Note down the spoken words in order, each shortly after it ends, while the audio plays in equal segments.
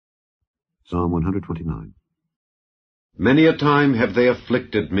Psalm 129. Many a time have they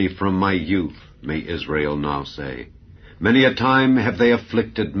afflicted me from my youth, may Israel now say. Many a time have they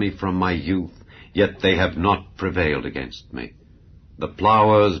afflicted me from my youth, yet they have not prevailed against me. The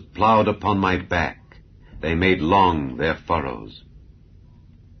plowers plowed upon my back, they made long their furrows.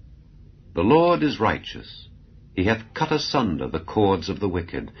 The Lord is righteous. He hath cut asunder the cords of the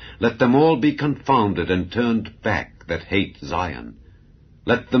wicked. Let them all be confounded and turned back that hate Zion.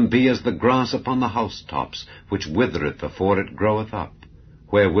 Let them be as the grass upon the housetops, which withereth before it groweth up,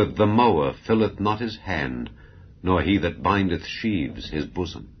 wherewith the mower filleth not his hand, nor he that bindeth sheaves his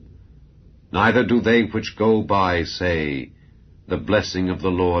bosom. Neither do they which go by say, The blessing of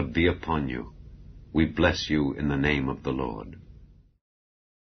the Lord be upon you. We bless you in the name of the Lord.